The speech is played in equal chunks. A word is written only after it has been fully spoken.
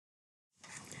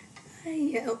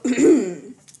Hey,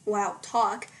 wow,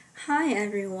 talk. Hi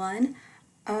everyone.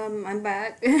 I'm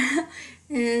back.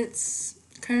 It's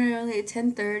currently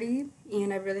 10:30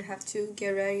 and I really have to get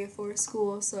ready for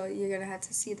school, so you're gonna have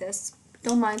to see this.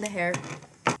 Don't mind the hair.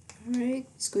 Alright,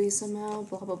 squeeze some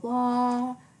out, blah blah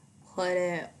blah. Put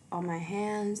it on my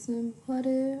hands and put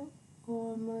it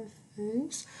on my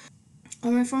face.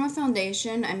 Alright, for my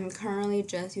foundation, I'm currently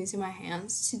just using my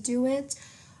hands to do it,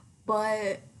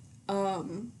 but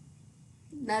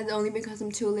that's only because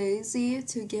I'm too lazy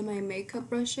to get my makeup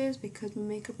brushes, because my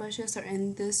makeup brushes are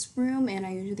in this room and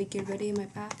I usually get ready in my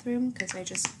bathroom because I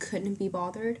just couldn't be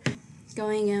bothered.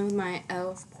 Going in with my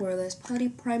e.l.f. Poreless Putty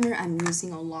Primer. I'm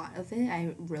using a lot of it.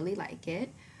 I really like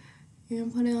it.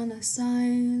 And put it on the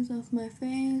sides of my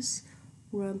face.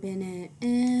 Rubbing it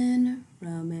in.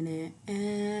 Rubbing it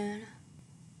in.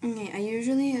 Okay, I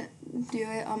usually do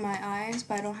it on my eyes,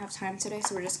 but I don't have time today,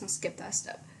 so we're just gonna skip that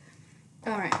step.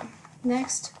 Alright,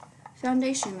 next,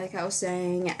 foundation. Like I was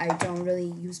saying, I don't really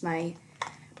use my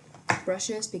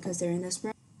brushes because they're in this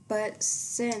room. But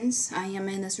since I am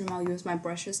in this room, I'll use my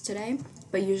brushes today.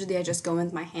 But usually I just go in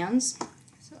with my hands.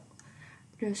 So,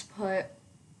 just put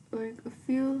like a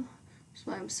few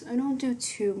swipes. I don't do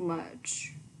too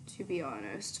much, to be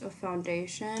honest, of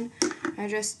foundation. I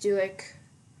just do like,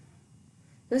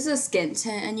 this is a skin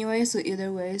tint anyway, so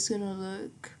either way it's gonna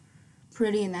look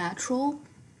pretty natural.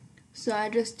 So I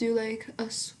just do like a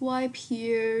swipe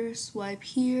here, swipe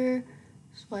here,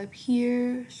 swipe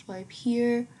here, swipe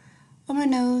here on my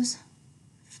nose,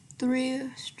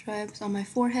 3 stripes on my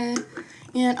forehead,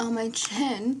 and on my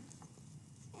chin.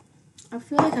 I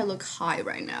feel like I look high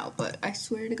right now, but I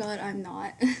swear to God I'm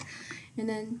not. And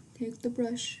then take the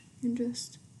brush and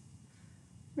just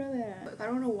rub it out. Like, I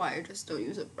don't know why I just don't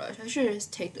use a brush. I should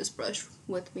just take this brush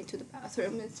with me to the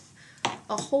bathroom. It's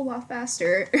a whole lot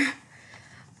faster.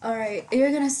 Alright,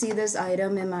 you're gonna see this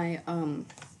item in my,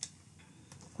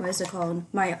 what is it called?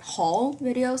 My haul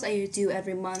videos I do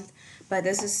every month. But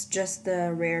this is just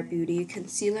the Rare Beauty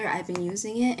concealer. I've been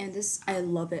using it, and this, I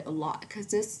love it a lot. Because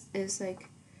this is like,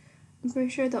 I'm pretty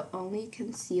sure the only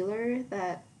concealer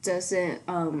that doesn't,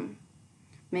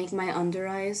 make my under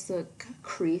eyes look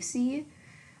creasy.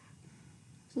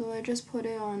 So I just put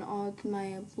it on all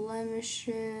my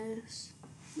blemishes,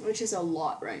 which is a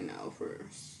lot right now for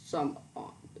some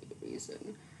odd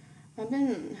reason. I've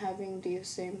been having these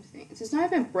same things. It's not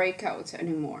even breakouts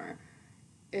anymore.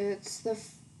 It's the,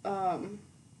 I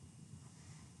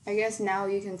guess now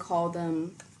you can call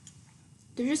them,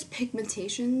 they're just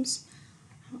pigmentations.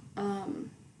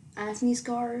 Acne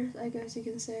scars, I guess you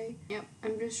can say. Yep,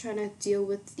 I'm just trying to deal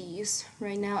with these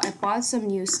right now. I bought some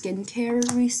new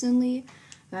skincare recently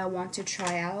that I want to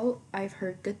try out. I've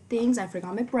heard good things. I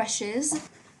forgot my brushes.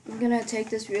 I'm gonna take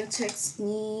this Real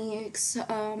Techniques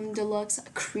Deluxe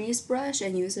Crease Brush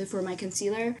and use it for my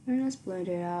concealer. And just blend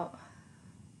it out.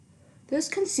 This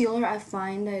concealer, I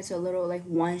find that it's a little like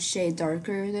one shade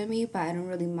darker than me, but I don't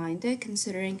really mind it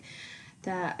considering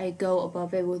that I go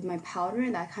above it with my powder,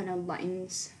 and that kind of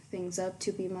lightens things up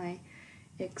to be my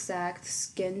exact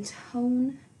skin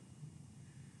tone.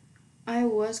 I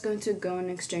was going to go and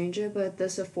exchange it, but the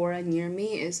Sephora near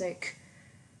me is like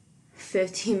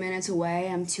 15 minutes away.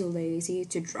 I'm too lazy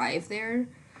to drive there,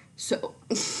 so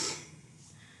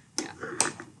yeah.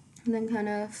 And then kind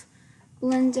of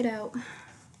blend it out.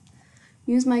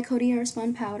 Use my Coty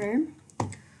Spun powder.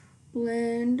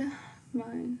 Blend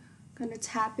my, kind of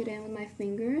tap it in with my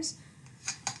fingers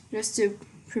just to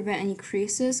prevent any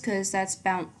creases, because that's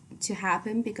bound to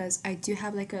happen because I do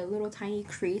have like a little tiny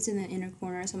crease in the inner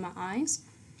corners of my eyes.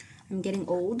 I'm getting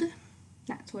old.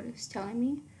 That's what it's telling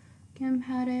me. Again,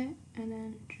 pat it and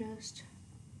then just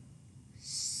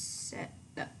set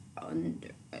the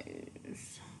under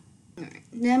eyes. Alright,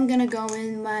 then I'm gonna go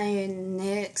in my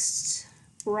next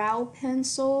brow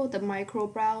pencil, the micro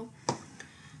brow.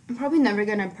 I'm probably never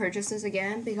gonna purchase this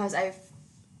again because I've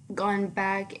gone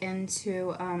back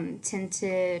into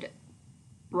tinted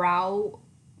brow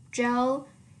gel,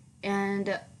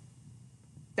 and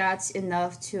that's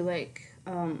enough to like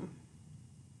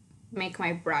make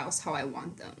my brows how I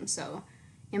want them. So,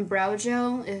 and brow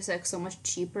gel is like so much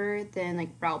cheaper than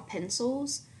like brow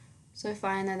pencils, so I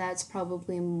find that that's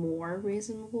probably more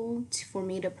reasonable for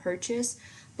me to purchase.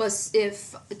 But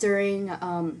if during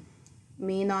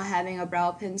me not having a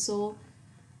brow pencil,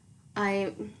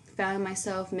 I found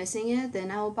myself missing it,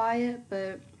 then I'll buy it.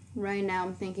 But right now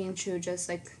I'm thinking to just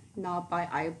like not buy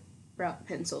eyebrow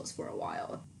pencils for a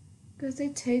while because they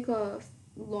take a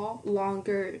lot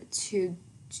longer to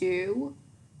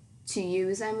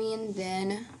use, I mean,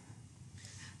 than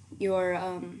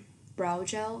your brow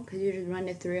gel, because you just run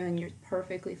it through and you're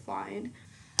perfectly fine.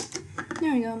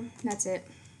 There we go. That's it.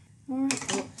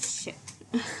 Alright. Oh, shit.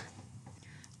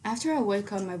 After I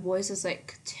wake up, my voice is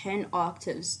like 10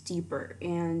 octaves deeper,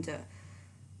 and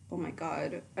oh my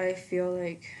god, I feel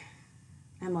like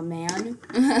I'm a man.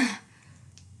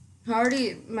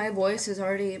 My voice is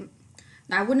already,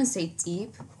 I wouldn't say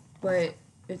deep, but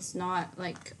it's not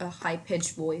like a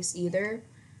high-pitched voice either.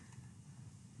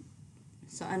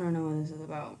 So I don't know what this is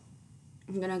about.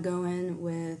 I'm gonna go in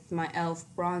with my e.l.f.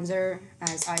 bronzer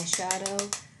as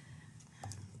eyeshadow.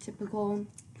 Typical.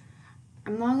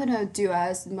 I'm not gonna do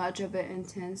as much of an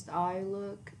intense eye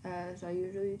look as I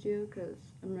usually do because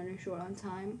I'm running short on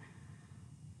time.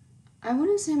 I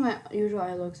wouldn't say my usual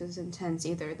eye looks is intense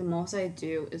either. The most I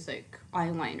do is like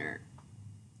eyeliner.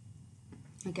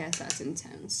 I guess that's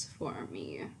intense for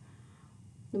me.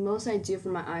 The most I do for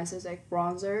my eyes is like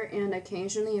bronzer, and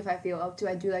occasionally if I feel up to,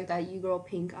 I do like that You Girl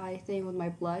pink eye thing with my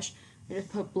blush. I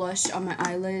just put blush on my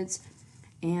eyelids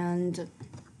and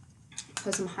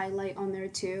put some highlight on there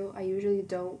too. I usually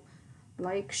don't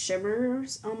like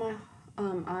shimmers on my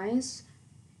eyes,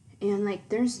 and like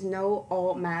there's no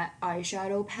all matte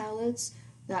eyeshadow palettes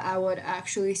that I would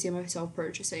actually see myself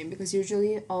purchasing, because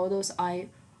usually all those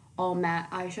all matte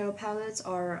eyeshadow palettes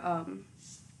are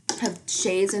have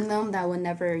shades in them that I would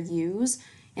never use,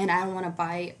 and I don't want to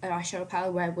buy an eyeshadow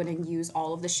palette where I wouldn't use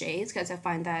all of the shades because I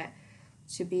find that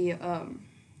to be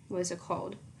what is it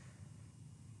called,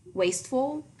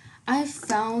 wasteful. I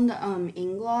found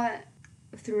Inglot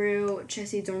through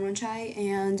Jessie Dormanchai,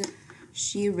 and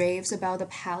she raves about the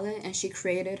palette, and she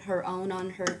created her own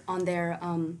on their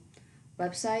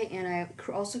website, and I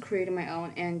also created my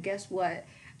own, and guess what?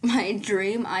 My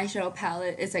dream eyeshadow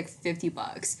palette is like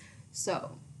 $50.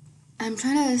 So I'm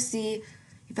trying to see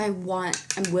if I'm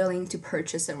willing to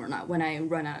purchase it or not when I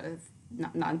run out of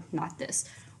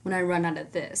when I run out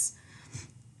of this.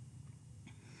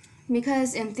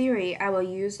 Because in theory, I will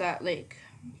use that like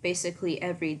basically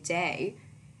every day,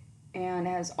 and it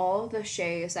has all the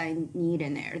shades I need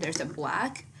in there. There's a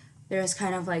black, there's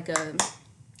kind of like a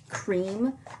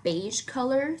cream beige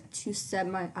color to set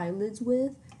my eyelids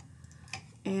with,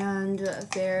 and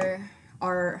there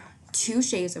are 2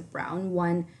 shades of brown.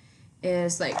 One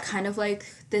is like kind of like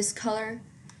this color,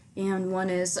 and one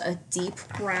is a deep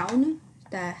brown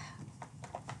that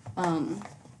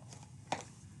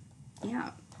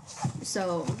yeah,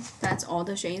 so that's all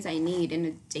the shades I need in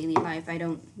a daily life. I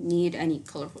don't need any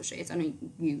colorful shades. I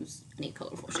don't use any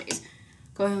colorful shades.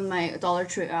 Going with my Dollar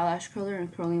Tree eyelash curler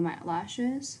and curling my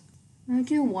lashes. I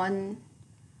do one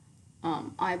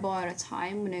eyeball at a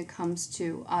time when it comes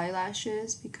to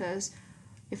eyelashes, because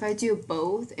if I do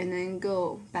both and then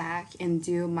go back and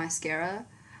do mascara,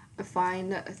 I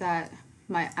find that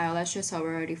my eyelashes have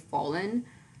already fallen.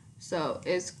 So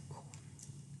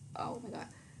oh my god.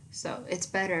 So it's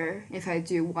better if I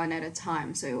do one at a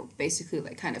time. So basically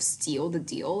like kind of steal the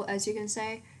deal, as you can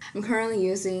say. I'm currently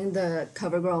using the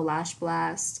CoverGirl Lash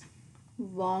Blast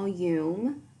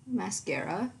Volume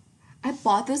Mascara. I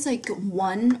bought this like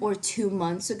 1 or 2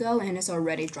 months ago and it's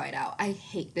already dried out. I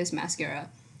hate this mascara.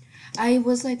 I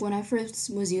was like, when I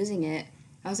first was using it,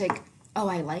 I was like, oh,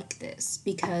 I like this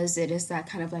because it is that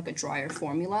kind of like a drier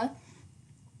formula.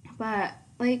 But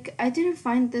like, I didn't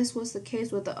find this was the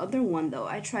case with the other one though.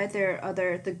 I tried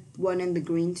the one in the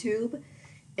green tube.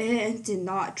 It did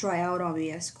not dry out on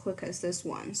me as quick as this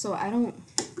one. So I don't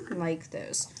like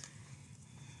this.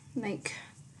 Like,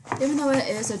 even though it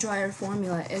is a drier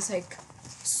formula, it's like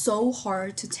so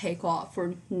hard to take off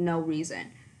for no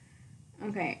reason.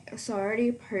 Okay, so I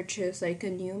already purchased like a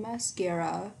new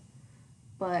mascara,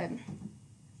 but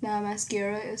that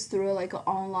mascara is through like an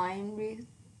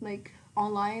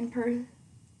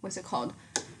what's it called?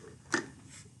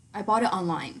 I bought it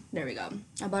online. There we go.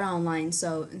 I bought it online,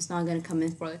 so it's not gonna come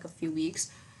in for like a few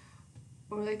weeks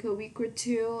or like a week or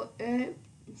two. I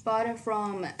bought it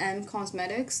from M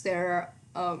Cosmetics, their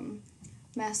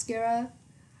mascara.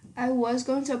 I was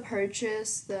going to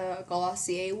purchase the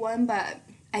Glossier one, but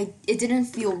it didn't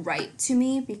feel right to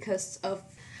me because of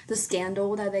the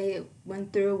scandal that they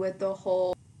went through with the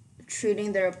whole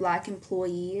treating their black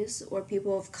employees or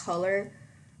people of color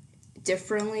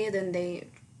differently than they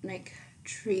like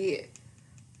treat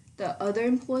the other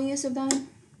employees, if that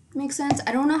makes sense.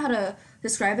 I don't know how to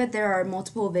describe it. There are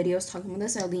multiple videos talking about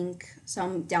this. I'll link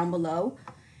some down below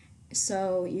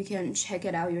so you can check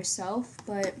it out yourself,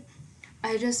 but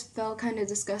I just felt kind of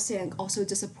disgusted and also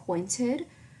disappointed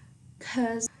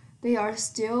because they are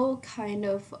still kind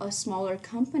of a smaller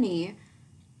company,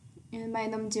 and by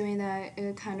them doing that,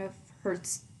 it kind of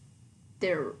hurts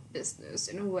their business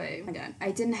in a way. Again,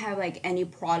 I didn't have like any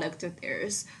product of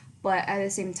theirs, but at the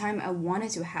same time I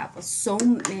wanted to have so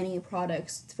many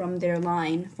products from their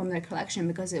line, from their collection,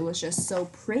 because it was just so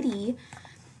pretty,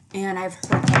 and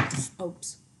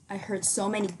I heard so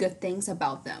many good things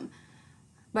about them.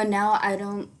 But now I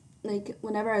don't, like,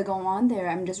 whenever I go on there,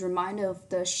 I'm just reminded of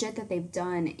the shit that they've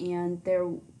done, and their,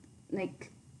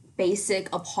 like, basic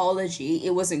apology.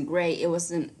 It wasn't great. It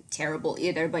wasn't terrible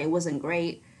either, but it wasn't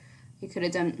great. You could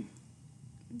have done,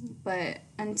 but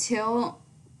until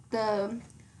the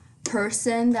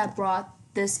person that brought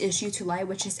this issue to light,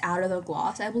 which is Out of the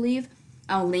Gloss, I believe,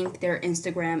 I'll link their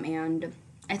Instagram, and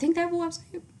I think they have a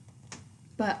website,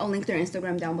 but I'll link their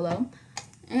Instagram down below.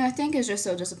 And I think it's just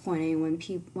so disappointing when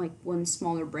people, like, when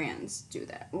smaller brands do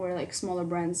that, or like smaller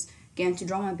brands get into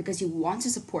drama because you want to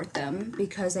support them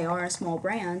because they are a small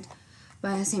brand,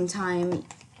 but at the same time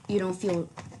you don't feel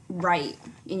right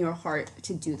in your heart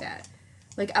to do that.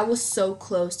 Like, I was so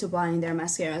close to buying their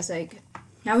mascaras. Like,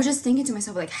 I was just thinking to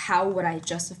myself, like, how would I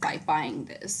justify buying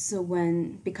this? So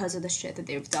because of the shit that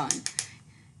they've done.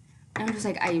 And I'm just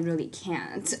like, I really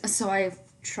can't. So I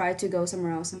tried to go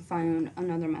somewhere else and find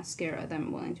another mascara that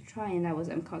I'm willing to try, and that was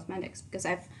M Cosmetics, because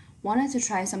I've wanted to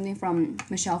try something from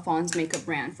Michelle Phan's makeup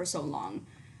brand for so long.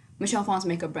 Michelle Phan's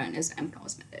makeup brand is M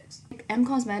Cosmetics. M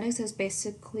Cosmetics is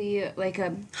basically like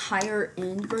a higher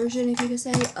end version, if you could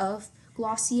say, of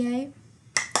Glossier,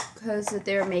 because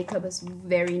their makeup is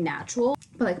very natural,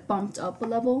 but like bumped up a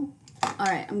level.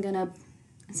 Alright,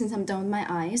 since I'm done with my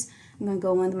eyes, I'm gonna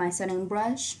go in with my setting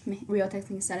brush, Real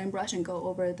Technique setting brush, and go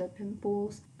over the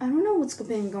pimples. I don't know what's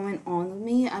been going on with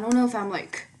me. I don't know if I'm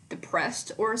like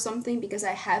depressed or something, because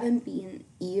I haven't been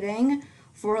eating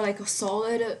for like a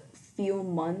solid few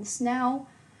months now.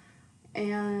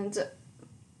 And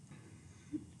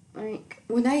like,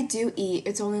 when I do eat,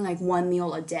 it's only like one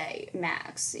meal a day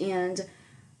max. And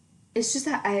it's just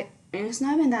that and it's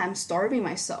not even that I'm starving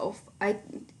myself.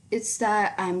 It's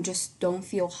that I'm just don't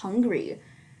feel hungry.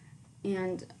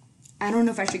 And I don't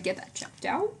know if I should get that checked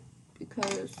out,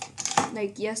 because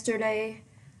like yesterday,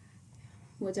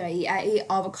 what did I eat? I ate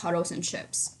avocados and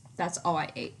chips. That's all I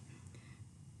ate.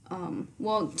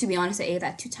 Well, to be honest, I ate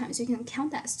that 2 times. You can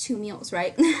count that as 2 meals,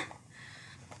 right?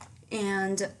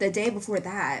 And the day before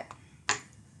that,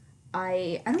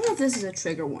 I don't know if this is a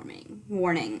trigger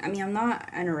warning. I mean, I'm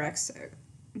not anorexic,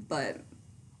 but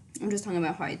I'm just talking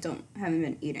about how I haven't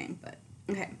been eating. But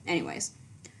okay, anyways,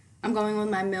 I'm going with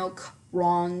my Milk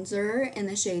bronzer in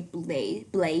the shade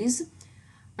Blaze.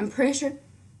 I'm pretty sure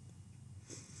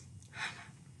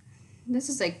this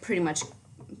is like pretty much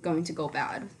going to go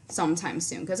bad sometime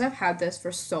soon, because I've had this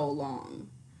for so long,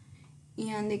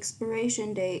 and the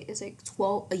expiration date is like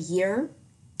a year.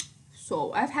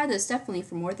 So I've had this definitely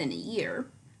for more than a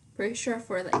year. Pretty sure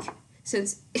for like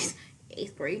since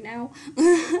 8th grade now.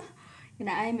 And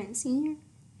I'm a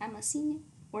senior,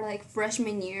 or like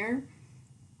freshman year.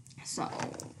 So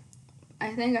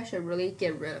I think I should really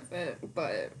get rid of it,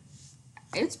 but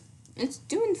it's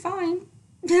doing fine.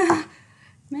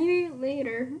 Maybe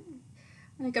later.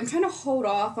 Like, I'm trying to hold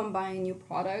off on buying new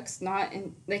products, not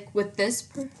in like with this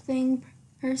thing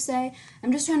per se.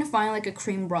 I'm just trying to find like a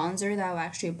cream bronzer that I'll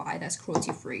actually buy that's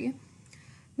cruelty free,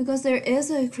 because there is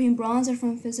a cream bronzer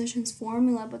from Physicians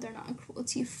Formula, but they're not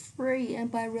cruelty free,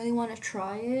 but I really want to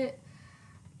try it.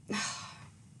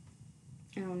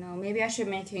 I don't know, maybe I should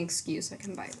make an excuse so I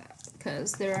can buy that,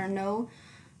 because there are no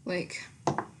like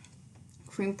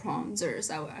cream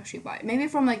bronzers I would actually buy. Maybe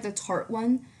from like the Tarte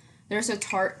one. There's a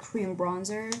Tarte cream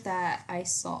bronzer that I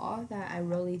saw that I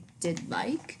really did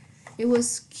like. It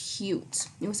was cute.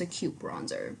 It was a cute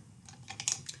bronzer.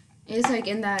 It's like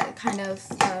in that kind of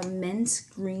mint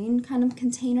green kind of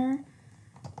container.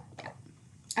 Yeah.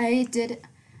 I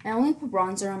only put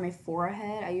bronzer on my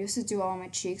forehead. I used to do all on my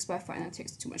cheeks, but I find that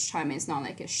takes too much time, and it's not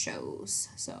like it shows,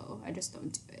 so I just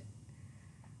don't do it.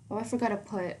 Oh, I forgot to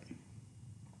put...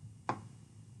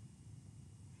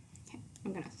 Okay,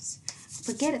 I'm gonna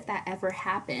forget if that ever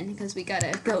happened, because we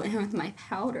gotta go in with my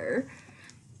powder.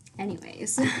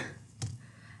 Anyways, I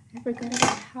forgot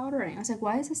about powdering. I was like,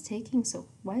 why is this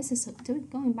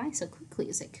going by so quickly?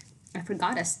 It's like, I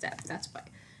forgot a step, that's why.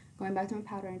 Going back to my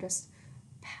powder and just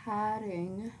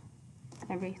patting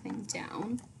everything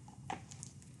down.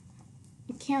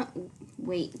 I can't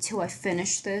wait till I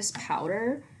finish this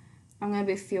powder. I'm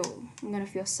gonna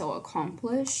feel so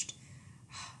accomplished.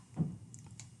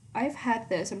 I've had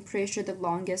this, I'm pretty sure, the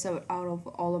longest out of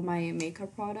all of my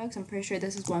makeup products. I'm pretty sure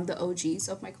this is one of the OGs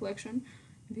of my collection,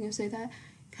 if you can say that.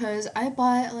 Because I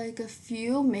bought like a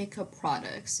few makeup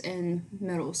products in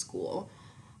middle school.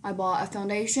 I bought a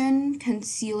foundation,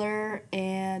 concealer,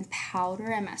 and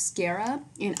powder, and mascara,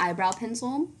 and eyebrow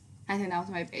pencil. I think that was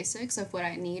my basics of what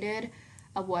I needed.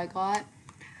 of what I got.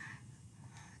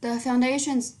 The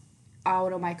foundation's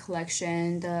out of my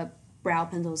collection. The brow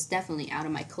pencil's definitely out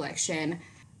of my collection.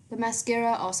 The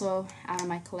mascara also out of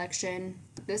my collection.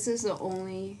 This is the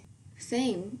only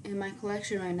thing in my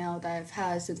collection right now that I've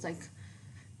had since like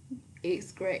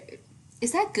 8th grade.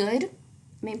 Is that good?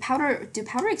 I mean, do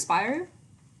powder expire?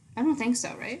 I don't think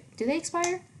so, right? Do they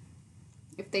expire?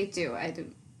 If they do, I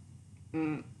do.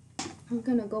 I'm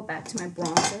gonna go back to my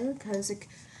bronzer because like,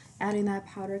 adding that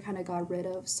powder kind of got rid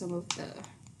of some of the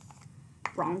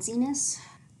bronziness.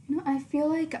 You know, I feel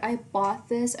like I bought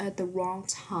this at the wrong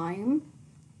time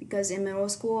because in middle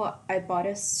school I bought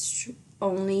it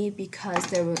only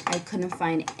because I couldn't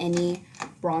find any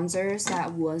bronzers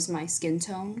that was my skin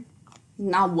tone.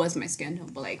 Not was my skin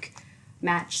tone, but like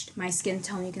matched my skin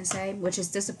tone, you can say, which is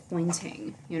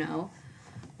disappointing, you know.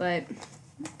 But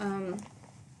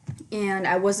and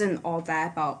I wasn't all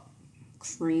that about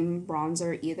cream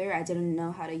bronzer either. I didn't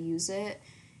know how to use it,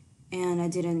 and I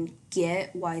didn't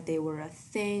get why they were a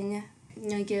thing.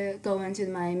 I go into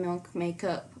my Milk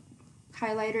Makeup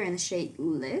highlighter in the shade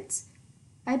Lit,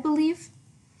 I believe.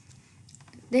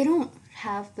 They don't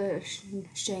have the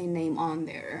shade name on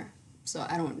there, so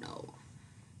I don't know.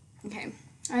 Okay,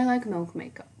 I like Milk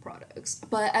Makeup products,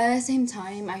 but at the same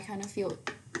time, I kind of feel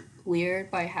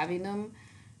weird by having them,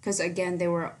 because again, they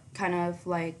were kind of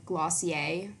like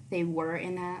Glossier. They were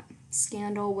in that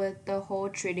scandal with the whole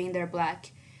treating their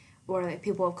black or like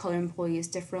people of color employees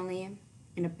differently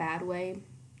in a bad way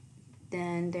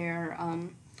than their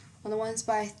other ones.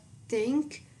 But I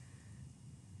think,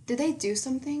 did they do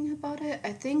something about it?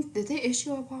 I think, did they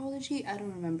issue an apology? I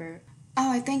don't remember.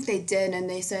 Oh, I think they did, and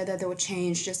they said that they would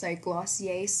change just like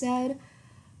Glossier said.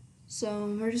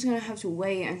 So we're just gonna have to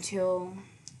wait until,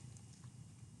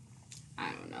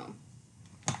 I don't know.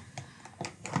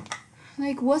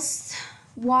 Like,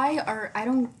 I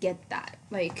don't get that.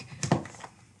 Like,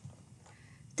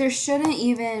 there shouldn't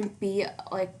even be,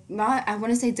 like, not, I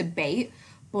wouldn't say debate,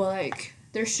 but like,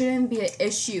 there shouldn't be an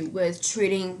issue with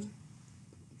treating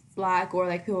black or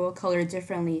like people of color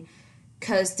differently,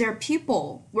 because they're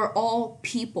people. We're all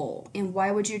people, and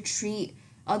why would you treat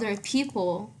other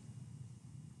people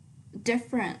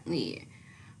differently?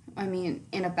 I mean,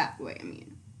 in a bad way, I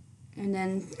mean. And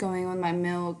then going on my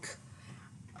Milk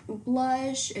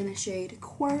blush in the shade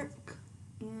Quirk,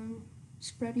 and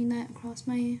spreading that across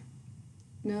my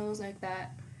nose like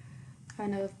that.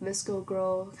 Kind of Visco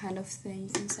Girl kind of thing, you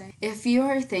can say. If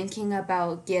you're thinking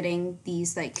about getting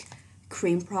these like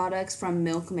cream products from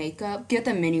Milk Makeup, get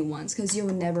the mini ones because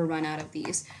you'll never run out of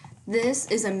these. This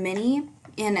is a mini,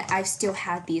 and I've still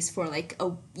had these for like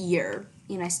a year,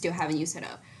 and I still haven't used it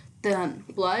up. The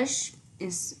blush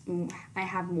is, I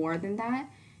have more than that,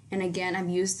 and again, I've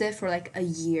used it for like a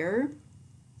year.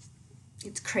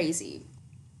 It's crazy.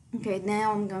 Okay,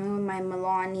 now I'm going with my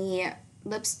Milani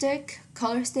lipstick,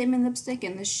 Color Statement lipstick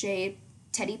in the shade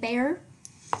Teddy Bear.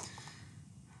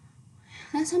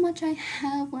 That's how much I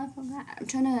have left of that. I'm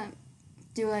trying to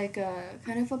do like a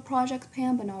kind of a project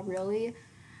pan, but not really.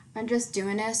 I'm just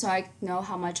doing it so I know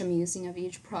how much I'm using of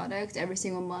each product every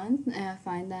single month, and I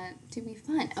find that to be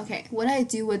fun. Okay, what I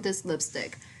do with this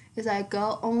lipstick is I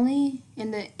go only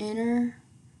in the inner,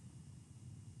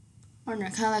 or no,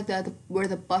 kind of like where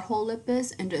the butthole lip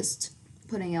is, and just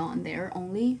putting it on there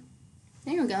only.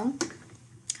 There you go.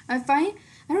 I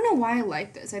don't know why I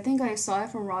like this. I think I saw it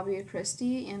from Robbie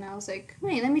Christie, and I was like,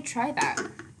 wait, let me try that.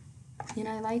 And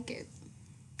I like it.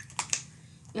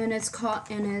 And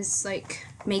it's like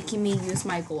making me use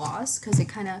my gloss, because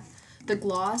the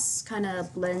gloss kind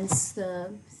of blends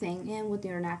the thing in with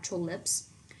your natural lips.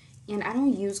 And I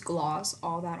don't use gloss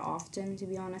all that often, to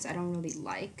be honest. I don't really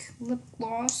like lip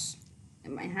gloss. I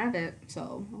might have it,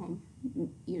 so I'll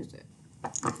use it.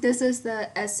 This is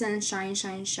the Essence Shine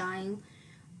Shine Shine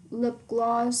lip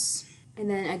gloss. And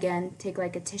then again, take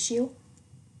like a tissue.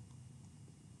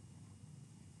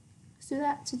 Let's do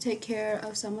that to take care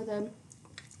of some of the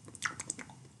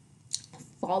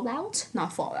fallout.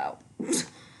 Not fallout.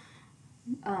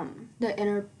 The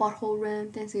inner butthole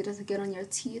rim thing, so it doesn't get on your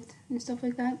teeth and stuff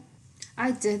like that.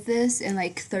 I did this in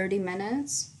like 30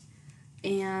 minutes.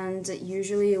 And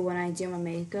usually when I do my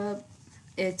makeup,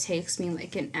 it takes me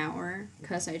like an hour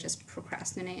because I just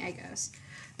procrastinate, I guess.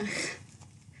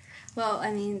 Well,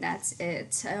 I mean, that's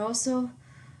it.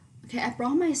 I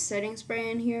brought my setting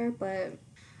spray in here, but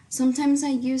sometimes I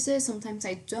use it, sometimes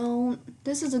I don't.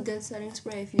 This is a good setting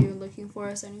spray if you're looking for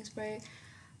a setting spray.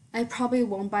 I probably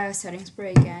won't buy a setting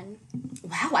spray again.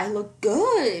 Wow, I look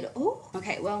good. Oh,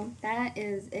 okay, well, that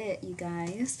is it, you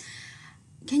guys.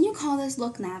 Can you call this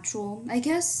look natural? I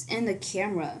guess in the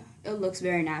camera, it looks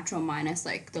very natural minus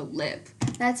like the lip.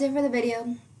 that's it for the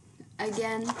video.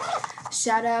 Again,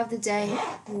 shout out of the day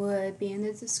would be in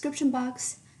the description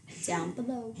box down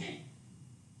below.